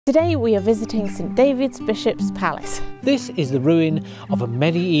Today we are visiting St Davids Bishop's Palace. This is the ruin of a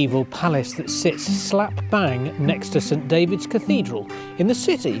medieval palace that sits slap bang next to St Davids Cathedral in the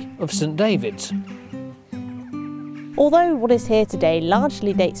city of St Davids. Although what is here today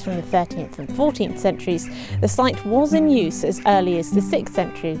largely dates from the 13th and 14th centuries, the site was in use as early as the 6th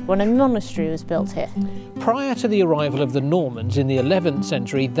century when a monastery was built here. Prior to the arrival of the Normans in the 11th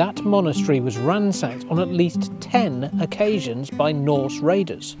century, that monastery was ransacked on at least 10 occasions by Norse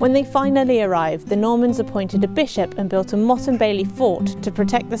raiders. When they finally arrived, the Normans appointed a bishop and built a motte and bailey fort to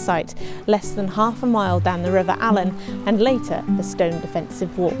protect the site less than half a mile down the River Allen, and later a stone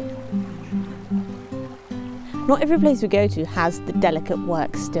defensive wall. Not every place we go to has the delicate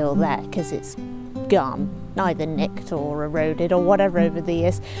work still there, because it's gone, either nicked or eroded or whatever over the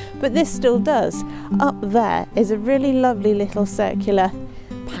years, but this still does. Up there is a really lovely little circular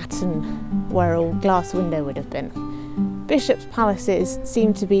pattern where a glass window would have been. Bishops' palaces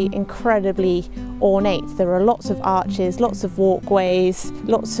seem to be incredibly ornate. There are lots of arches, lots of walkways,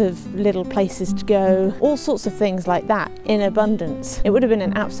 lots of little places to go, all sorts of things like that in abundance. It would have been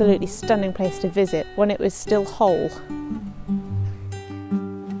an absolutely stunning place to visit when it was still whole.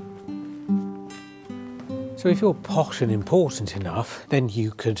 So if you're posh and important enough, then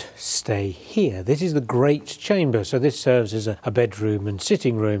you could stay here. This is the Great Chamber, so this serves as a bedroom and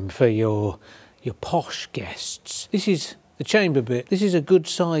sitting room for your posh guests. This is the chamber bit. This is a good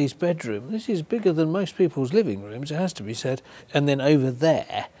sized bedroom. This is bigger than most people's living rooms, it has to be said. And then over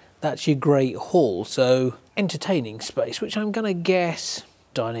there, that's your great hall, so entertaining space, which I'm gonna guess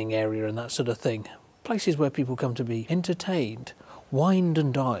dining area and that sort of thing. Places where people come to be entertained, wined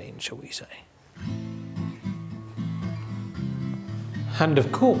and dined, shall we say. And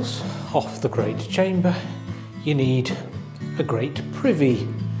of course, off the Great Chamber, you need a great privy.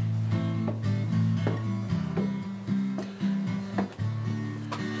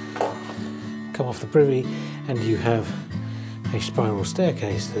 Come off the privy and you have a spiral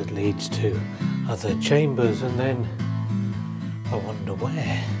staircase that leads to other chambers, and then I wonder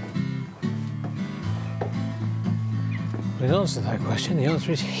where. Well, in answer to that question, the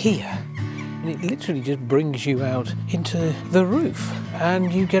answer is here. And it literally just brings you out into the roof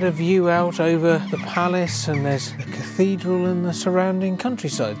and you get a view out over the palace, and there's the cathedral and the surrounding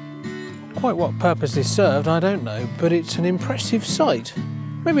countryside. Quite what purpose this served, I don't know, but it's an impressive sight.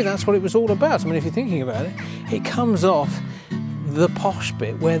 Maybe that's what it was all about. I mean, if you're thinking about it, it comes off the posh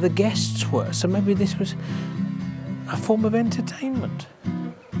bit where the guests were, so maybe this was a form of entertainment.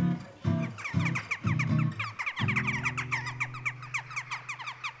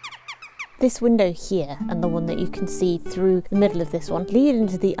 This window here and the one that you can see through the middle of this one lead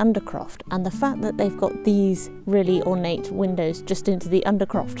into the undercroft, and the fact that they've got these really ornate windows just into the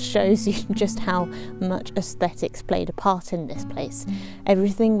undercroft shows you just how much aesthetics played a part in this place.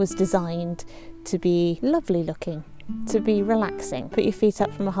 Everything was designed to be lovely looking, to be relaxing. Put your feet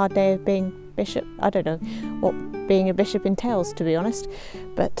up from a hard day of being bishop. I don't know what being a bishop entails, to be honest,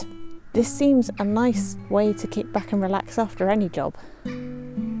 but this seems a nice way to kick back and relax after any job.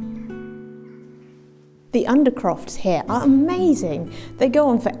 The undercrofts here are amazing. They go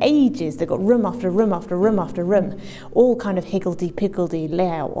on for ages. They've got room after room after room after room, all kind of higgledy-piggledy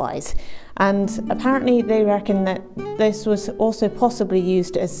layout-wise. And apparently they reckon that this was also possibly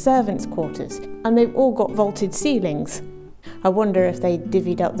used as servants' quarters. And they've all got vaulted ceilings. I wonder if they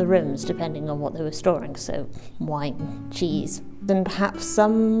divvied up the rooms depending on what they were storing, so wine, cheese, and perhaps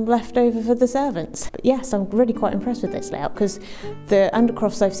some left over for the servants. But yes, I'm really quite impressed with this layout, because the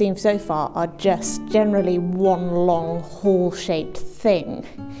undercrofts I've seen so far are just generally one long hall-shaped thing.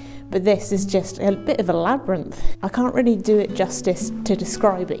 But this is just a bit of a labyrinth. I can't really do it justice to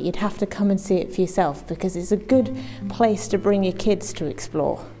describe it. You'd have to come and see it for yourself, because it's a good place to bring your kids to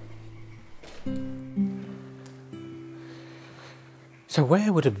explore. So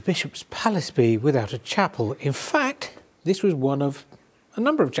where would a bishop's palace be without a chapel? In fact, this was one of a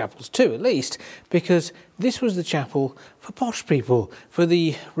number of chapels, two at least, because this was the chapel for posh people, for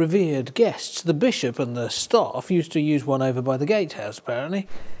the revered guests. The bishop and the staff used to use one over by the gatehouse, apparently.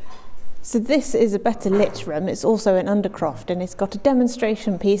 So this is a better lit room. It's also an undercroft, and it's got a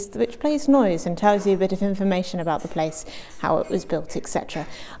demonstration piece which plays noise and tells you a bit of information about the place, how it was built, etc.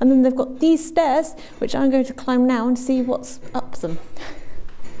 And then they've got these stairs, which I'm going to climb now and see what's up them.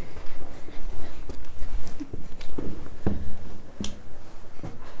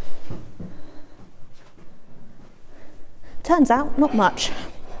 Turns out, not much.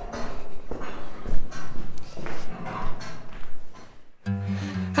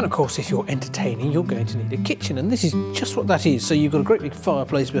 And of course, if you're entertaining, you're going to need a kitchen, and this is just what that is. So you've got a great big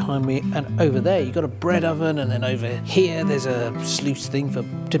fireplace behind me, and over there you've got a bread oven, and then over here there's a sluice thing for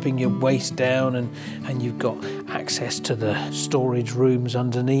dipping your waste down, and you've got access to the storage rooms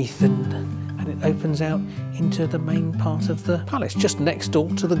underneath, and it opens out into the main part of the palace, just next door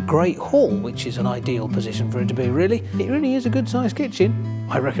to the Great Hall, which is an ideal position for it to be, really. It really is a good-sized kitchen.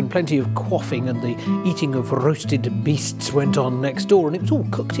 I reckon plenty of quaffing and the eating of roasted beasts went on next door, and it was all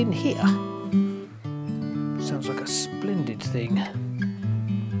cooked in here. Sounds like a splendid thing.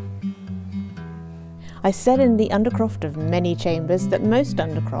 I said in the undercroft of many chambers that most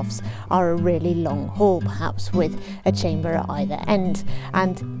undercrofts are a really long hall, perhaps with a chamber at either end.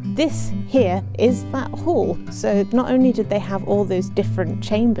 And this here is that hall. So not only did they have all those different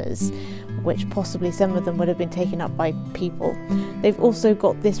chambers, which possibly some of them would have been taken up by people, they've also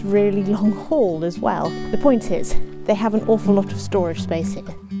got this really long hall as well. The point is, they have an awful lot of storage space here.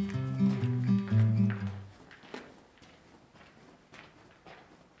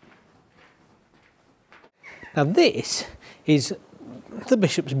 Now this is the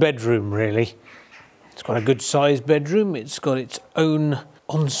bishop's bedroom, really. It's got a good sized bedroom, it's got its own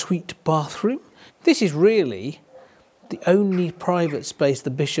ensuite bathroom. This is really the only private space the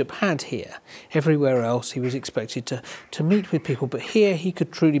bishop had here. Everywhere else he was expected to meet with people, but here he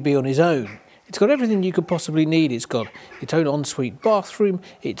could truly be on his own. It's got everything you could possibly need. It's got its own ensuite bathroom,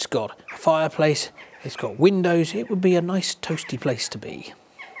 it's got a fireplace, it's got windows. It would be a nice toasty place to be.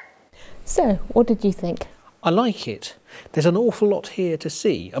 So, what did you think? I like it. There's an awful lot here to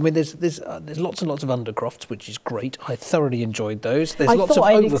see. I mean, there's lots and lots of undercrofts, which is great. I thoroughly enjoyed those. There's lots of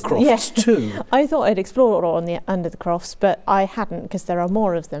overcrofts too. I thought I'd explore on the under the crofts, but I hadn't, because there are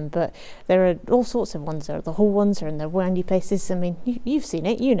more of them. But there are all sorts of ones. There are the hall ones, and the windy places. I mean, you've seen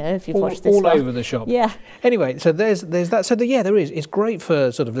it, you know, if you've watched this. All over the shop. Yeah. Anyway, so there's that. So yeah, there is. It's great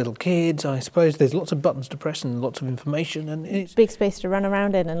for sort of little kids, I suppose. There's lots of buttons to press and lots of information, and it's big space to run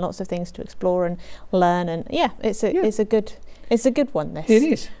around in, and lots of things to explore and learn. And yeah, it's a good one, this. It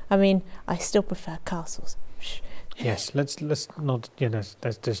is. I mean, I still prefer castles. Yes, let's not, you know,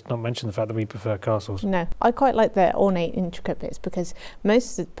 let's just not mention the fact that we prefer castles. No, I quite like the ornate, intricate bits, because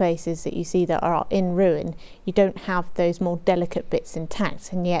most of the places that you see that are in ruin, you don't have those more delicate bits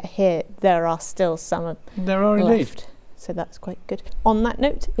intact, and yet here there are still some there are left. Indeed. So that's quite good. On that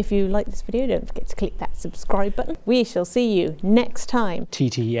note, if you like this video, don't forget to click that subscribe button. We shall see you next time.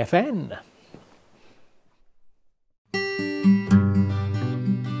 TTFN.